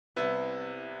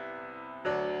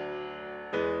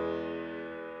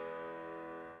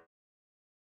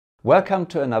Welcome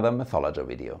to another Mathologer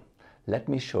video. Let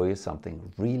me show you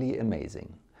something really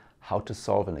amazing. How to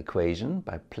solve an equation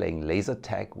by playing laser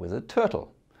tag with a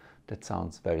turtle. That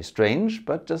sounds very strange,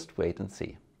 but just wait and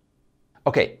see.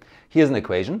 Okay, here's an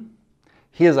equation.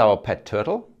 Here's our pet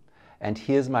turtle. And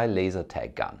here's my laser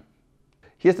tag gun.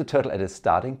 Here's the turtle at its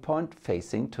starting point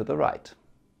facing to the right.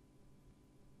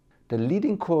 The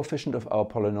leading coefficient of our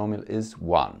polynomial is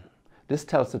 1. This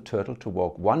tells the turtle to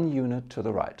walk 1 unit to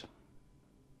the right.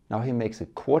 Now he makes a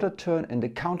quarter turn in the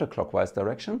counterclockwise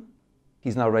direction.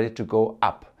 He's now ready to go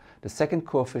up. The second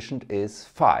coefficient is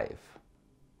 5,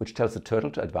 which tells the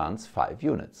turtle to advance 5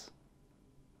 units.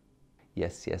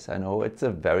 Yes, I know, it's a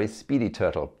very speedy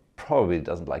turtle. Probably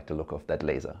doesn't like the look of that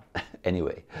laser.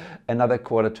 Anyway, another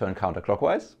quarter turn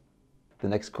counterclockwise. The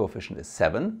next coefficient is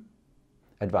 7.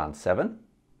 Advance 7.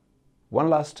 One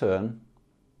last turn.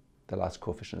 The last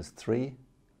coefficient is 3.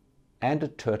 And the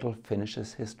turtle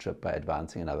finishes his trip by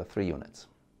advancing another 3 units.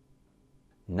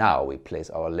 Now we place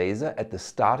our laser at the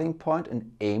starting point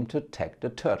and aim to tag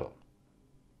the turtle.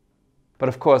 But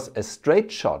of course, a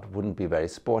straight shot wouldn't be very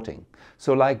sporting.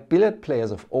 So like billiard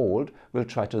players of old, we'll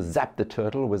try to zap the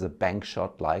turtle with a bank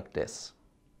shot like this.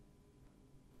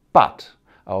 But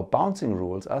our bouncing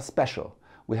rules are special.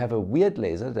 We have a weird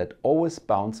laser that always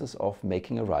bounces off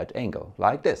making a right angle,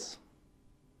 like this.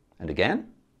 And again,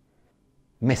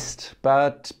 missed.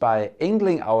 But by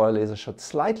angling our laser shot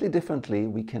slightly differently,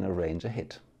 we can arrange a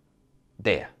hit.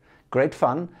 There, great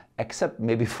fun, except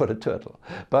maybe for the turtle.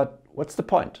 But what's the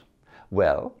point?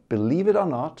 Well, believe it or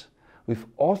not, we've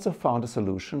also found a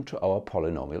solution to our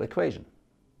polynomial equation.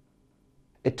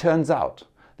 It turns out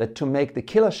that to make the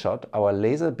killer shot, our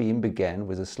laser beam began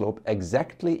with a slope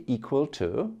exactly equal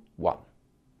to 1.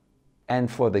 And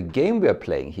for the game we are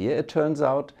playing here, it turns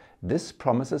out this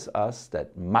promises us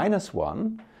that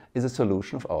 -1 is a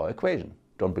solution of our equation.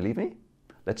 Don't believe me?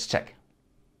 Let's check.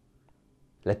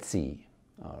 Let's see.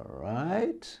 All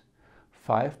right.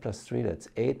 5 plus 3, that's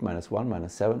 8, -1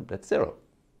 minus 7, that's 0.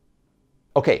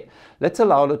 Okay, let's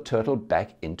allow the turtle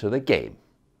back into the game.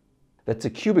 That's a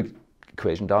cubic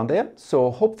equation down there, so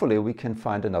hopefully we can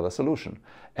find another solution.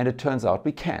 And it turns out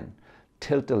we can.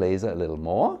 Tilt the laser a little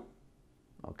more.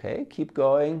 Okay, keep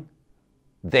going.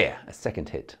 There, a second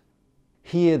hit.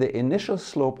 Here the initial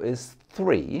slope is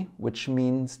 3, which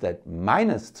means that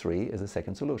 -3 is a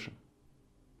second solution.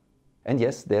 And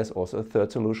yes, there's also a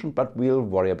third solution, but we'll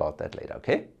worry about that later,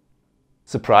 okay?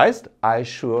 Surprised? I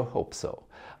sure hope so.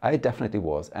 I definitely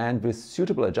was, and with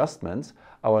suitable adjustments,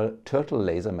 our turtle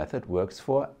laser method works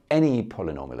for any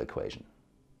polynomial equation.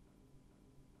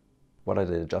 What are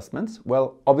the adjustments?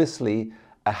 Well, obviously,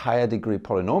 a higher degree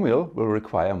polynomial will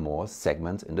require more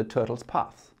segments in the turtle's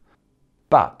path.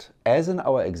 But, as in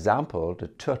our example, the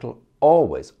turtle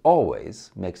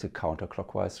always makes a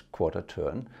counterclockwise quarter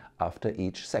turn after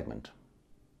each segment.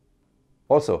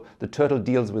 Also, the turtle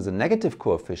deals with a negative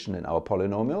coefficient in our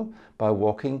polynomial by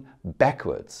walking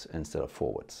backwards instead of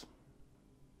forwards.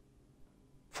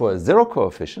 For a 0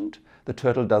 coefficient, the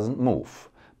turtle doesn't move,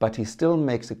 but he still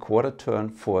makes a quarter turn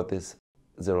for this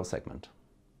 0 segment.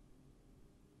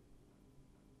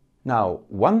 Now,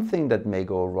 one thing that may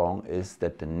go wrong is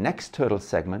that the next turtle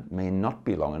segment may not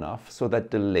be long enough so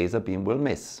that the laser beam will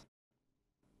miss.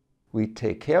 We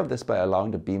take care of this by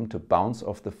allowing the beam to bounce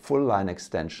off the full line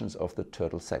extensions of the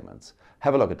turtle segments.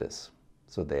 Have a look at this.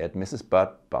 So there it misses,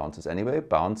 but bounces anyway,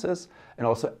 bounces, and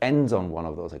also ends on one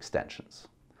of those extensions.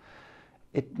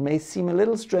 It may seem a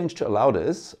little strange to allow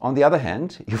this. On the other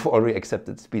hand, you've already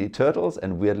accepted speedy turtles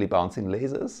and weirdly bouncing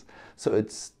lasers, so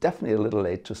it's definitely a little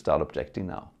late to start objecting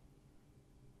now.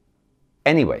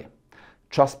 Anyway,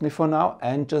 trust me for now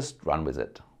and just run with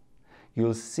it.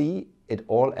 You'll see it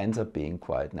all ends up being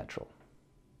quite natural.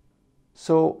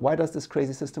 So why does this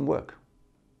crazy system work?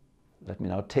 Let me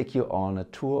now take you on a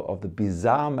tour of the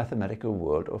bizarre mathematical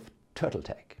world of turtle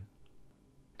tag.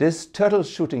 This turtle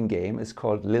shooting game is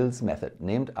called Lill's method,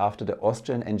 named after the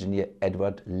Austrian engineer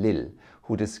Edward Lill,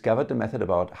 who discovered the method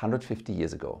about 150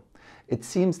 years ago. It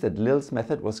seems that Lill's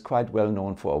method was quite well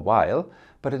known for a while,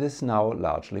 but it is now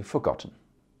largely forgotten.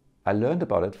 I learned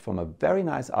about it from a very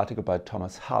nice article by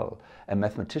Thomas Hull, a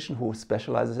mathematician who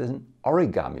specializes in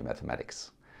origami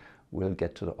mathematics. We'll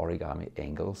get to the origami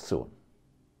angle soon.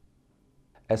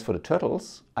 As for the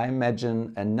turtles, I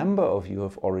imagine a number of you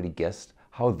have already guessed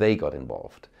how they got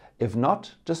involved. If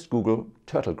not, just Google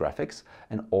turtle graphics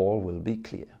and all will be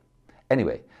clear.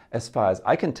 Anyway, as far as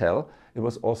I can tell, it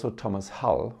was also Thomas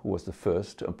Hull who was the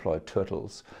first to employ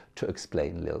turtles to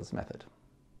explain Lill's method.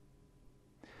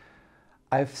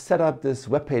 I've set up this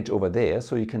webpage over there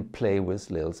so you can play with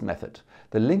Lill's method.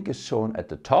 The link is shown at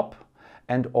the top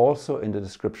and also in the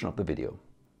description of the video.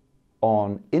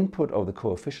 On input of the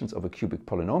coefficients of a cubic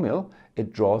polynomial,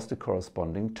 it draws the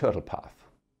corresponding turtle path.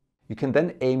 You can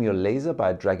then aim your laser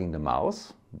by dragging the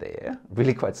mouse. There.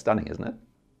 Really quite stunning, isn't it?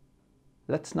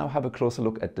 Let's now have a closer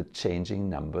look at the changing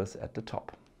numbers at the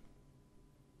top.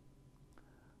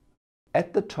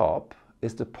 At the top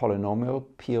is the polynomial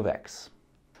p of x,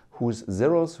 whose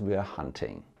zeros we are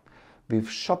hunting. We've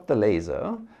shot the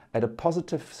laser at a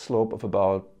positive slope of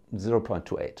about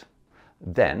 0.28.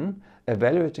 Then,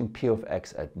 evaluating p of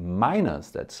x at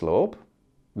minus that slope,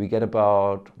 we get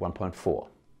about 1.4.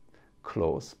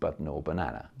 Close, but no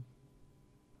banana.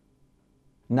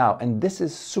 Now, and this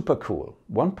is super cool,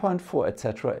 1.4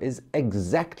 etc. is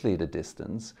exactly the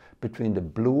distance between the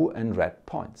blue and red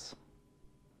points.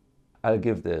 I'll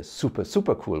give the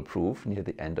super cool proof near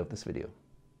the end of this video.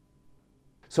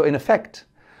 So in effect,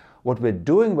 what we're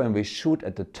doing when we shoot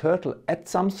at the turtle at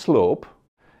some slope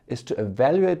is to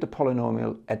evaluate the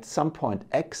polynomial at some point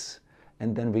x,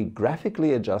 and then we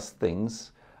graphically adjust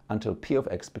things until p of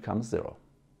x becomes 0.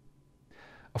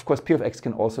 Of course, p of x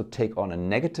can also take on a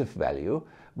negative value,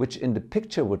 which in the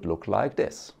picture would look like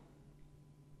this.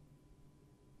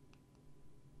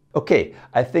 Okay,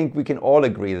 I think we can all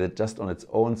agree that just on its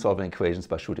own solving equations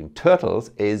by shooting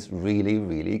turtles is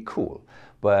really cool.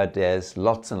 But there's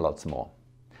lots and lots more.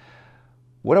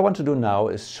 What I want to do now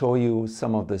is show you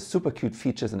some of the super cute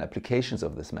features and applications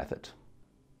of this method.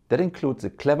 That includes a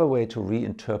clever way to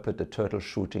reinterpret the turtle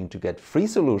shooting to get free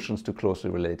solutions to closely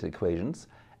related equations,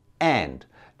 and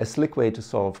a slick way to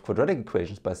solve quadratic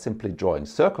equations by simply drawing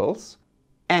circles,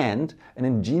 and an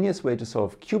ingenious way to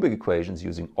solve cubic equations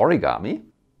using origami,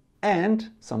 and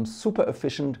some super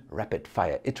efficient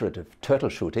rapid-fire iterative turtle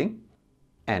shooting.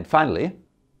 And finally,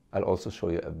 I'll also show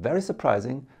you a very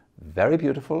surprising, very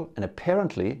beautiful, and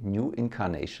apparently new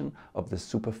incarnation of the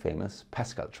super famous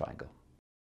Pascal triangle.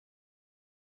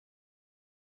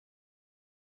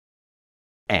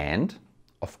 And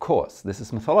of course, this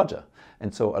is mythology,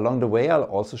 and so along the way I'll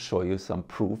also show you some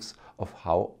proofs of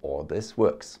how all this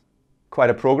works. Quite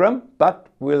a program, but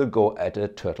we'll go at a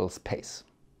turtle's pace.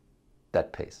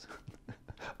 That pace.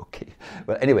 Okay,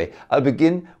 well anyway, I'll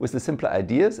begin with the simpler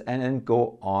ideas and then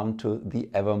go on to the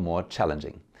ever more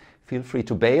challenging. Feel free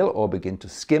to bail or begin to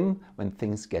skim when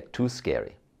things get too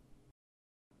scary.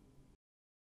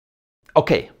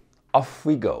 Okay, off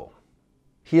we go.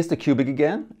 Here's the cubic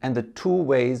again, and the two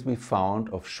ways we found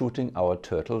of shooting our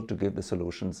turtle to give the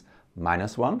solutions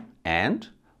 -1 and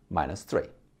 -3.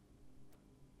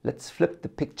 Let's flip the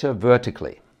picture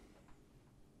vertically.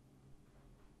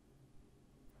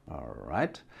 All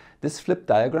right, this flip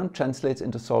diagram translates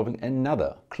into solving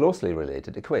another closely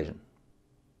related equation.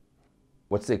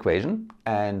 What's the equation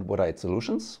and what are its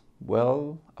solutions?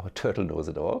 Well, our turtle knows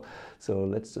it all, so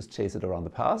let's just chase it around the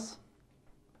pass.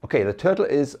 Okay, the turtle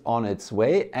is on its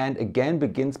way and again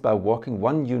begins by walking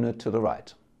 1 unit to the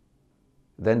right.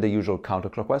 Then the usual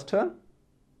counterclockwise turn.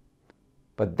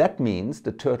 But that means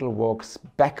the turtle walks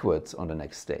backwards on the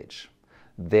next stage.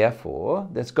 Therefore,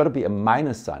 there's got to be a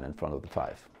minus sign in front of the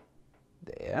 5.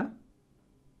 There.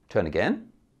 Turn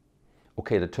again.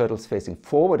 Okay, the turtle's facing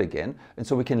forward again, and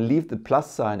so we can leave the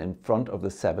plus sign in front of the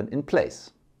 7 in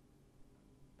place.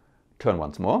 Turn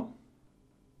once more.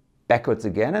 Backwards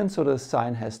again, and so the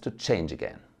sign has to change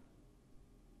again.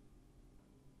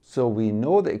 So we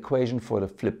know the equation for the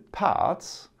flipped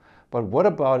parts, but what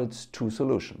about its two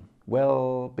solutions?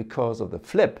 Well, because of the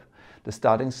flip, the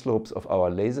starting slopes of our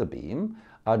laser beam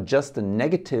are just the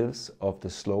negatives of the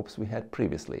slopes we had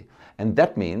previously. And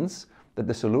that means that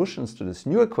the solutions to this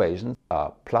new equation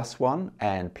are +1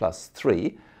 and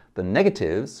 +3, the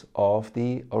negatives of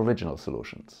the original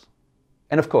solutions.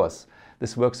 And of course,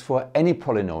 this works for any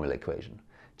polynomial equation.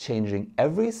 Changing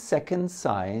every second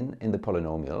sign in the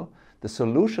polynomial, the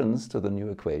solutions to the new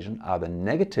equation are the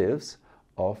negatives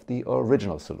of the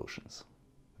original solutions.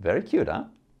 Very cute, huh?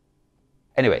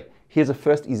 Anyway, here's a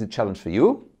first easy challenge for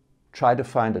you. Try to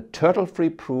find a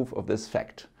turtle-free proof of this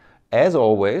fact. As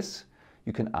always,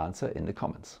 you can answer in the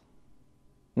comments.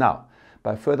 Now,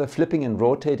 by further flipping and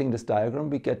rotating this diagram,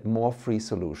 we get more free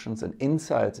solutions and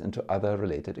insights into other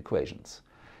related equations.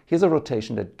 Here's a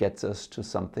rotation that gets us to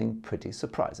something pretty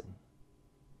surprising.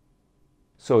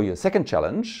 So your second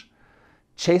challenge,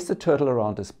 chase the turtle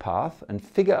around this path and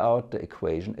figure out the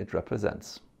equation it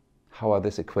represents. How are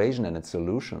this equation and its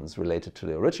solutions related to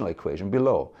the original equation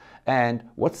below? And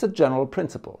what's the general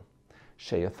principle?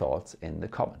 Share your thoughts in the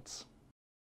comments.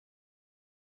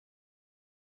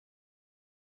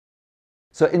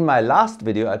 So in my last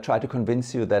video I tried to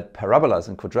convince you that parabolas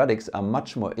and quadratics are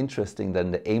much more interesting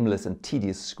than the aimless and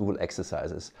tedious school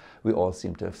exercises we all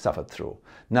seem to have suffered through.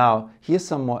 Now here's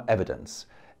some more evidence.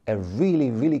 A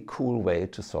really cool way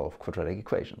to solve quadratic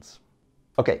equations.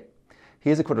 Okay,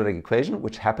 here's a quadratic equation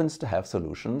which happens to have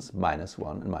solutions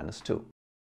 -1 and -2.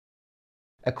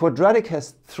 A quadratic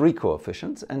has 3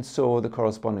 coefficients, and so the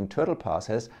corresponding turtle path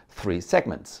has 3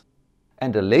 segments.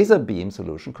 And a laser beam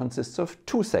solution consists of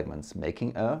 2 segments,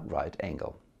 making a right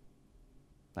angle.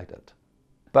 Like that.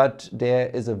 But there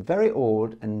is a very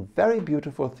old and very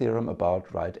beautiful theorem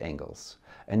about right angles.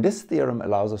 And this theorem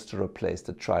allows us to replace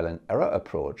the trial and error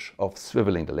approach of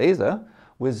swiveling the laser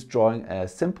with drawing a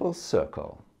simple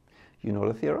circle. You know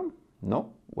the theorem?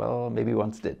 No? Well, maybe you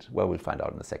once did. Well, we'll find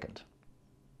out in a second.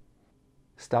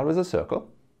 Start with a circle,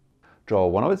 draw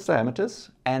one of its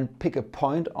diameters and pick a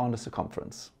point on the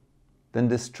circumference. Then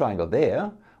this triangle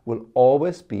there will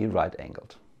always be right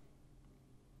angled.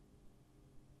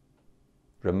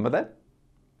 Remember that?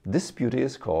 This beauty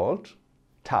is called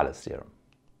Thales theorem.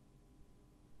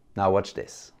 Now watch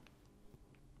this.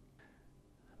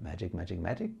 Magic, magic,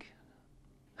 magic.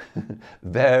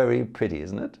 Very pretty,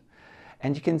 isn't it?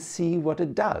 And you can see what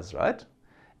it does, right?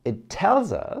 It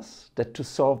tells us that to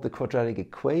solve the quadratic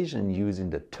equation using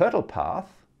the turtle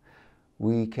path,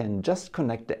 we can just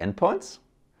connect the endpoints,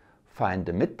 find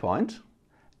the midpoint,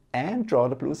 and draw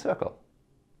the blue circle.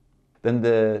 Then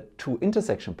the 2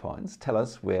 intersection points tell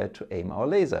us where to aim our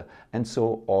laser, and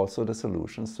so also the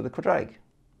solutions to the quadratic.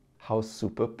 How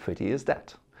super pretty is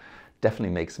that?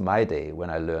 Definitely makes my day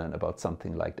when I learn about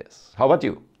something like this. How about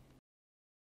you?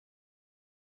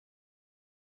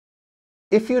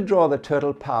 If you draw the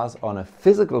turtle path on a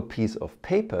physical piece of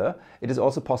paper, it is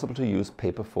also possible to use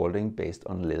paper folding based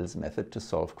on Lill's method to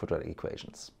solve quadratic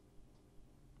equations.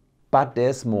 But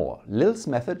there's more. Lill's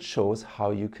method shows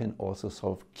how you can also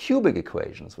solve cubic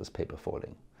equations with paper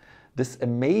folding. This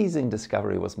amazing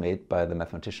discovery was made by the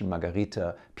mathematician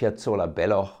Margherita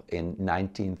Piazzolla-Belloch in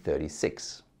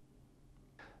 1936.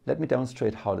 Let me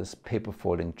demonstrate how this paper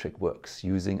folding trick works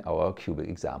using our cubic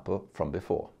example from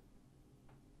before.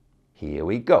 Here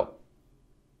we go.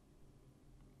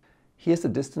 Here's the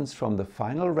distance from the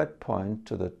final red point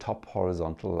to the top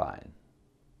horizontal line.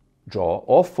 Draw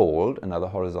or fold another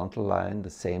horizontal line the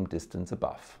same distance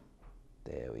above.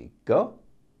 There we go.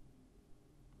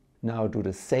 Now do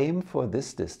the same for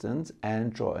this distance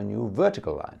and draw a new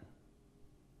vertical line.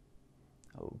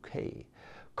 Okay.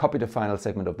 Copy the final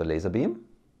segment of the laser beam.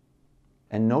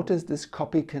 And notice this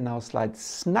copy can now slide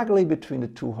snugly between the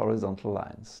 2 horizontal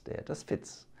lines. There, it just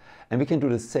fits. And we can do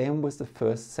the same with the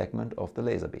first segment of the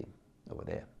laser beam, over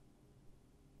there.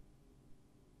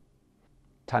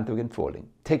 Time to begin folding.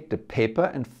 Take the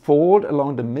paper and fold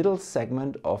along the middle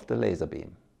segment of the laser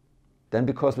beam. Then,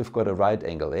 because we've got a right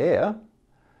angle there,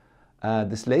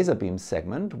 this laser beam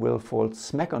segment will fold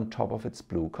smack on top of its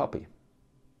blue copy.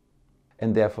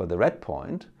 And therefore the red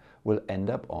point will end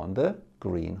up on the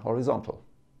green horizontal.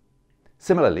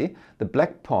 Similarly, the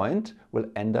black point will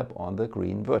end up on the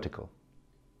green vertical.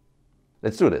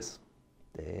 Let's do this.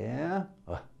 There,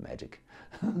 oh, magic.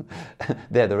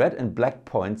 There, the red and black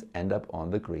points end up on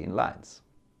the green lines.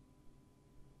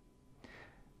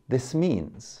 This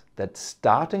means that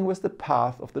starting with the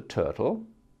path of the turtle,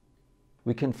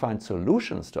 we can find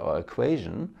solutions to our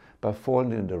equation by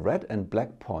folding the red and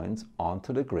black points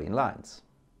onto the green lines.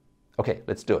 Okay,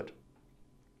 let's do it.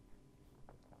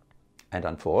 And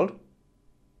unfold.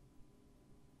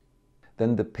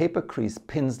 Then the paper crease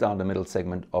pins down the middle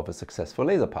segment of a successful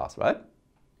laser path, right?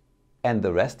 And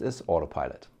the rest is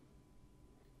autopilot.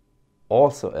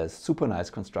 Also a super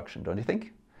nice construction, don't you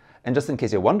think? And just in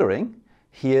case you're wondering,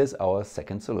 here's our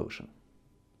second solution.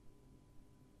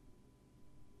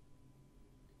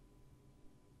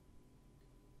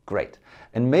 Great.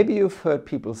 And maybe you've heard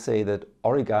people say that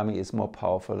origami is more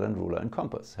powerful than ruler and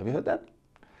compass. Have you heard that?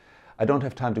 I don't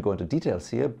have time to go into details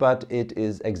here, but it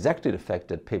is exactly the fact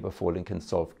that paper folding can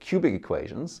solve cubic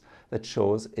equations that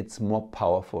shows it's more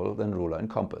powerful than ruler and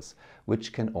compass,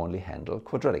 which can only handle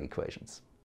quadratic equations.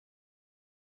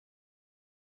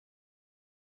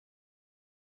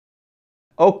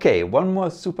 Okay, one more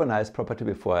super nice property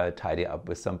before I tidy up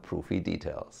with some proofy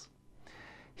details.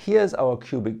 Here's our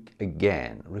cubic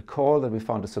again. Recall that we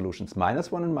found the solutions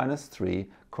 -1 and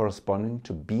 -3 corresponding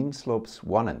to beam slopes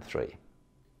 1 and 3.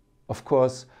 Of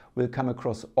course, we'll come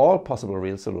across all possible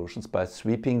real solutions by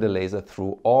sweeping the laser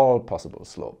through all possible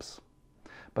slopes.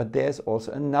 But there's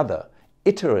also another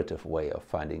iterative way of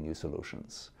finding new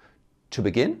solutions. To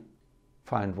begin,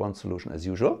 find one solution as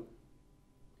usual.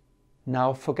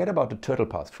 Now forget about the turtle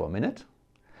path for a minute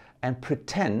and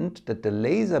pretend that the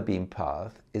laser beam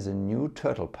path is a new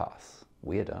turtle path.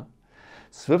 Weird, huh?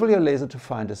 Swivel your laser to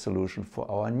find a solution for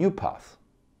our new path.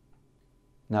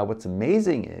 Now what's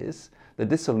amazing is that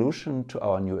this solution to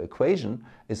our new equation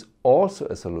is also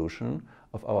a solution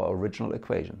of our original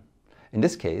equation. In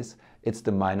this case, it's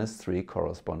the -3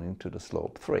 corresponding to the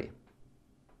slope 3.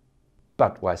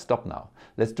 But why stop now?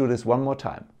 Let's do this one more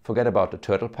time. Forget about the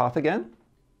turtle path again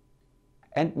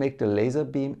and make the laser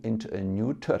beam into a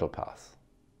new turtle path.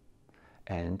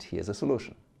 And here's a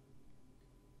solution.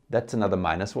 That's another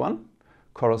 -1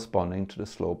 corresponding to the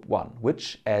slope 1,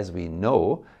 which, as we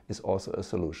know, is also a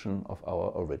solution of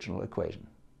our original equation.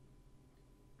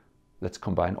 Let's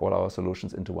combine all our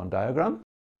solutions into one diagram.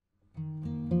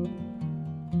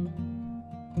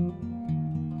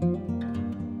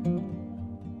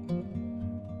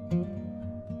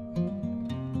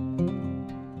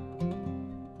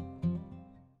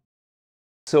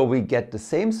 So we get the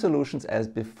same solutions as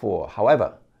before.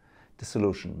 However, the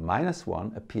solution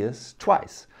 -1 appears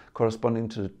twice, corresponding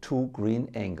to the two green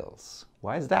angles.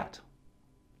 Why is that?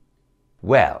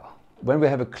 Well, when we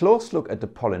have a close look at the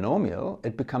polynomial,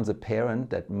 it becomes apparent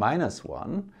that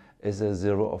 -1 is a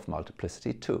zero of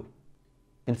multiplicity 2.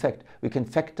 In fact, we can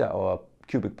factor our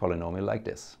cubic polynomial like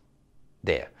this.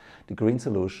 There, the green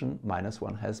solution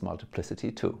 -1 has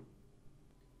multiplicity 2.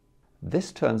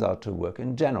 This turns out to work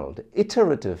in general. The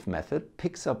iterative method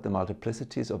picks up the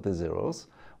multiplicities of the zeros,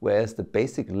 whereas the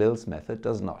basic Lill's method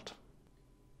does not.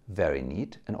 Very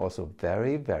neat and also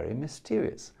very, very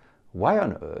mysterious. Why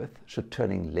on earth should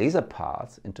turning laser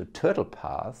paths into turtle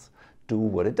paths do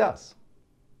what it does?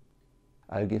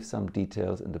 I'll give some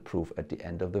details in the proof at the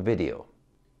end of the video.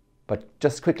 But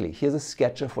just quickly, here's a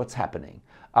sketch of what's happening.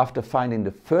 After finding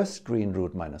the first green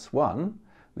root -1,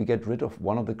 we get rid of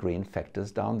one of the green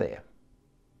factors down there.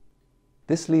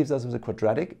 This leaves us with a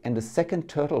quadratic, and the second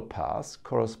turtle path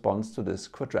corresponds to this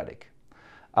quadratic.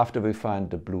 After we find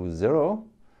the blue zero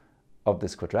of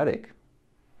this quadratic,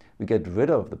 we get rid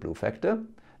of the blue factor,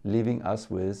 leaving us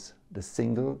with the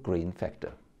single green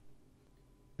factor.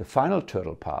 The final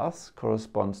turtle path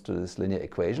corresponds to this linear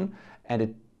equation, and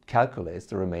it calculates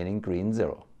the remaining green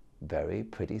zero. Very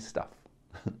pretty stuff.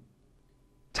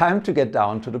 Time to get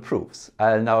down to the proofs.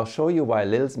 I'll now show you why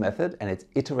Lill's method and its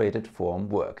iterated form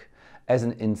work. As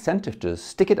an incentive to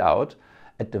stick it out,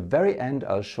 at the very end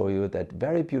I'll show you that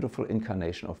very beautiful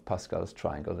incarnation of Pascal's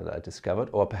triangle that I discovered,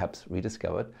 or perhaps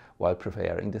rediscovered, while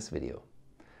preparing this video.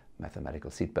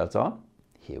 Mathematical seatbelts on,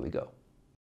 here we go.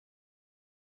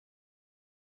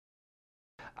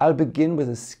 I'll begin with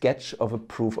a sketch of a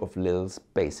proof of Lill's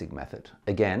basic method,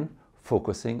 again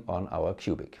focusing on our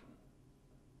cubic.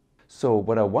 So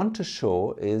what I want to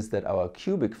show is that our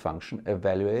cubic function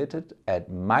evaluated at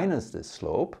minus this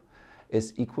slope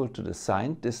is equal to the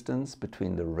signed distance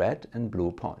between the red and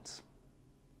blue points.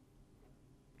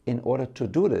 In order to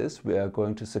do this, we are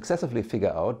going to successively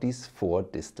figure out these four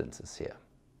distances here.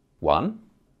 1,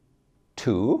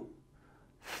 2,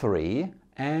 3,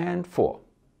 and 4.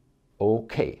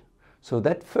 Okay, so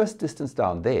that first distance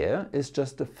down there is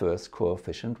just the first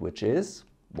coefficient, which is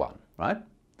 1, right?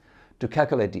 To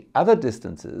calculate the other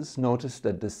distances, notice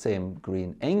that the same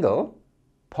green angle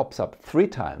pops up 3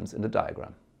 times in the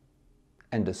diagram.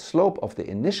 And the slope of the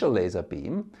initial laser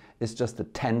beam is just the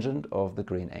tangent of the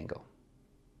green angle.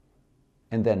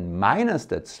 And then minus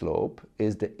that slope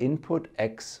is the input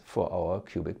x for our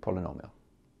cubic polynomial.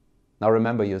 Now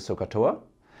remember your SOHCAHTOA.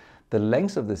 The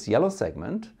length of this yellow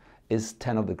segment is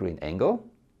tan of the green angle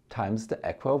times the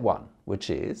aqua 1, which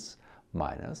is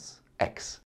minus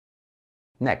x.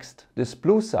 Next, this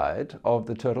blue side of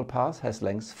the turtle path has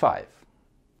length 5.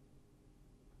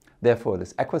 Therefore,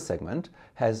 this aqua segment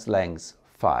has length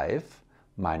 5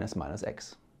 minus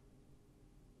x.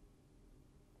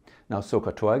 Now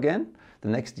SOHCAHTOA again. The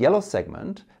next yellow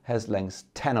segment has length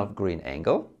tan of green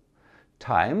angle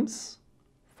times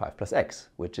 5 plus x,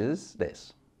 which is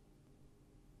this.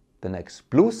 The next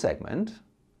blue segment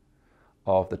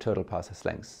of the turtle path has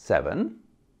length 7.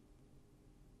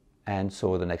 And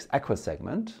so the next aqua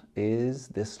segment is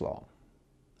this long.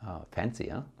 Oh, fancy,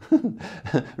 huh?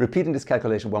 Repeating this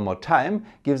calculation one more time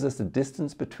gives us the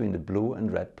distance between the blue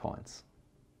and red points.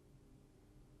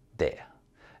 There.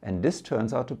 And this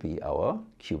turns out to be our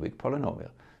cubic polynomial,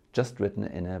 just written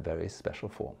in a very special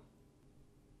form.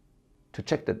 To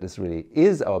check that this really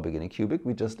is our beginning cubic,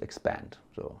 we just expand.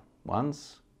 So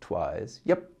once, twice,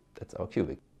 yep, that's our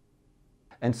cubic.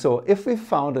 And so if we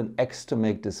found an x to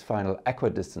make this final aqua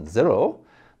distance 0,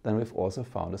 then we've also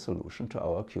found a solution to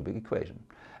our cubic equation.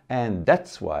 And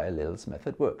that's why Lill's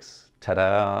method works.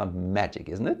 Ta-da! Magic,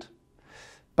 isn't it?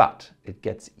 But it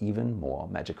gets even more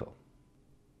magical.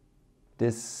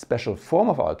 This special form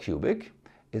of our cubic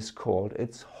is called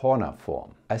its Horner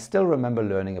form. I still remember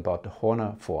learning about the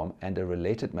Horner form and a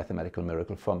related mathematical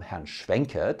miracle from Herrn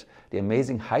Schwenkert, the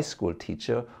amazing high school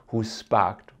teacher who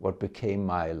sparked what became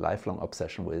my lifelong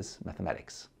obsession with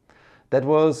mathematics. That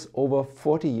was over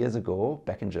 40 years ago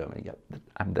back in Germany. Yeah,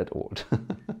 I'm that old.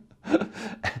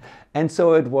 And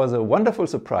so it was a wonderful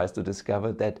surprise to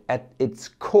discover that at its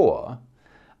core,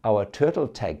 our turtle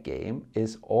tag game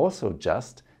is also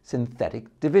just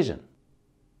synthetic division.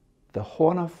 The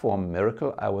Horner form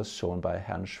miracle I was shown by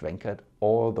Herrn Schwenkert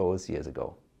all those years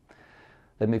ago.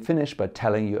 Let me finish by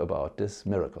telling you about this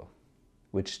miracle,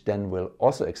 which then will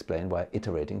also explain why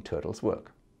iterating turtles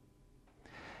work.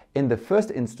 In the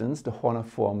first instance, the Horner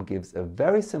form gives a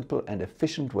very simple and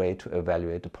efficient way to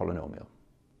evaluate the polynomial.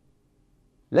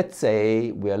 Let's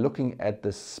say we are looking at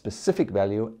the specific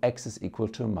value x is equal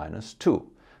to -2,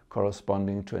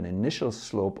 corresponding to an initial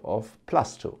slope of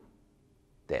 +2.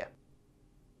 There.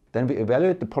 Then we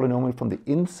evaluate the polynomial from the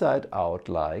inside out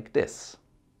like this.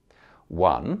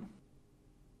 1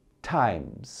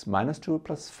 times -2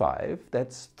 plus 5,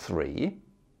 that's 3.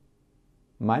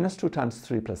 -2 times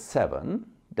 3 plus 7,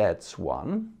 that's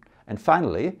 1. And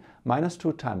finally,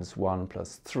 -2 times 1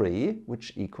 plus 3,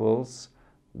 which equals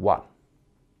 1.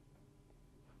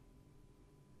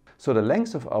 So the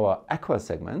lengths of our aqua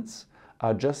segments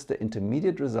are just the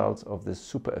intermediate results of this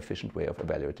super efficient way of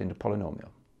evaluating the polynomial.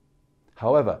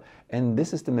 However, and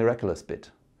this is the miraculous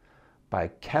bit, by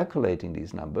calculating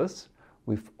these numbers,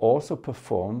 we've also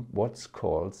performed what's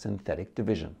called synthetic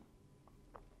division,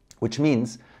 which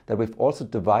means that we've also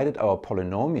divided our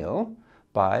polynomial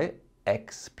by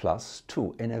x plus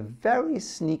 2 in a very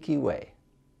sneaky way.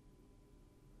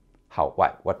 How?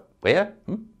 Why? What? Where?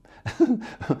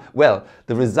 Well,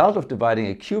 the result of dividing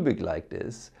a cubic like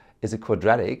this is a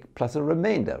quadratic plus a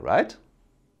remainder, right?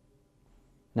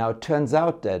 Now it turns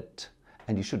out that,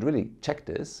 and you should really check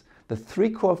this, the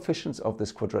 3 coefficients of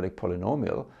this quadratic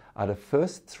polynomial are the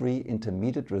first 3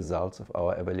 intermediate results of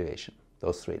our evaluation,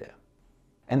 those 3 there.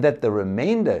 And that the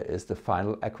remainder is the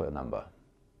final aqua number.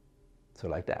 So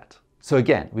like that. So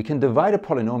again, we can divide a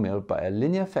polynomial by a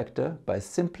linear factor by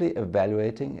simply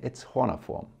evaluating its Horner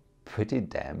form. Pretty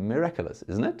damn miraculous,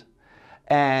 isn't it?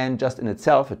 And just in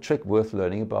itself, a trick worth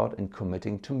learning about and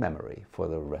committing to memory for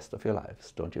the rest of your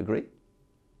lives. Don't you agree?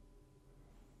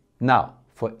 Now,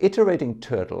 for iterating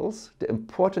turtles, the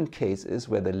important case is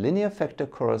where the linear factor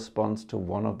corresponds to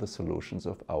one of the solutions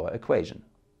of our equation.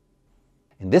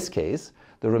 In this case,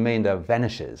 the remainder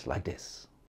vanishes like this.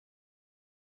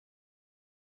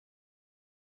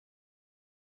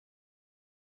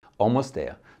 Almost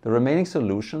there. The remaining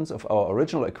solutions of our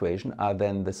original equation are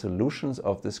then the solutions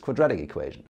of this quadratic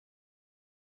equation,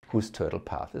 whose turtle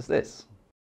path is this.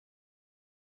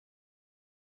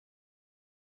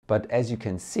 But as you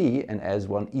can see, and as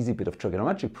one easy bit of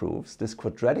trigonometry proves, this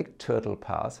quadratic turtle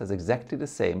path has exactly the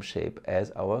same shape as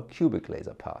our cubic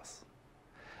laser path.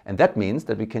 And that means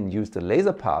that we can use the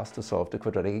laser path to solve the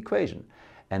quadratic equation.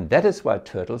 And that is why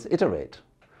turtles iterate.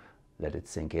 Let it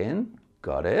sink in.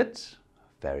 Got it?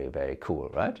 Very, very cool,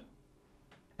 right?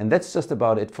 And that's just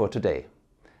about it for today.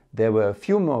 There were a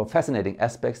few more fascinating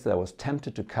aspects that I was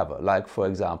tempted to cover, like for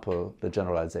example the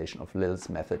generalization of Lill's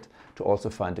method to also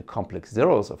find the complex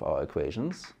zeros of our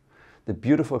equations, the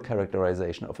beautiful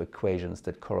characterization of equations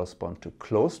that correspond to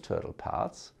closed turtle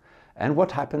paths, and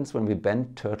what happens when we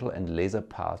bend turtle and laser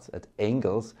paths at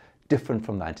angles different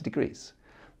from 90 degrees.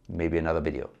 Maybe another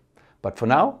video. But for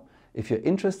now, if you're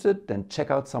interested, then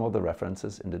check out some of the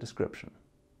references in the description.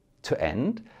 To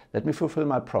end, let me fulfill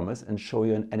my promise and show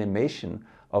you an animation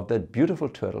of that beautiful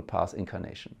turtle path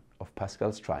incarnation of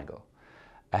Pascal's triangle.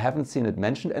 I haven't seen it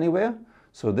mentioned anywhere,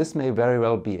 so this may very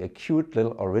well be a cute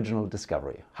little original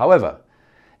discovery. However,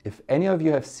 if any of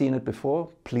you have seen it before,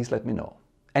 please let me know.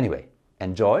 Anyway,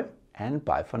 enjoy and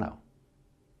bye for now.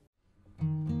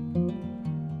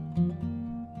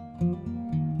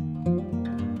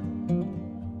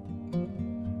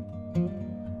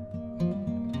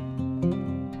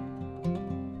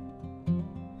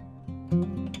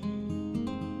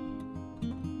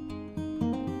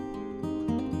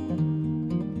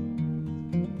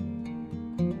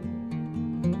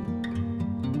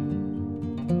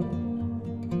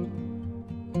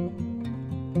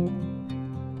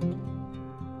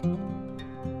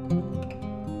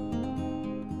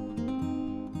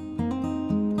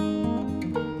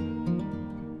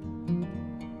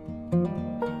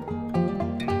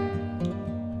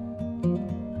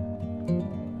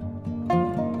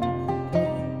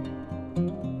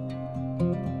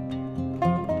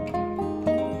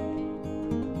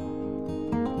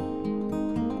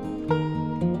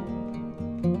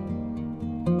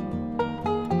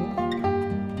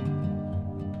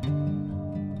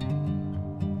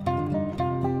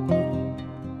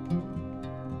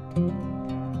 you.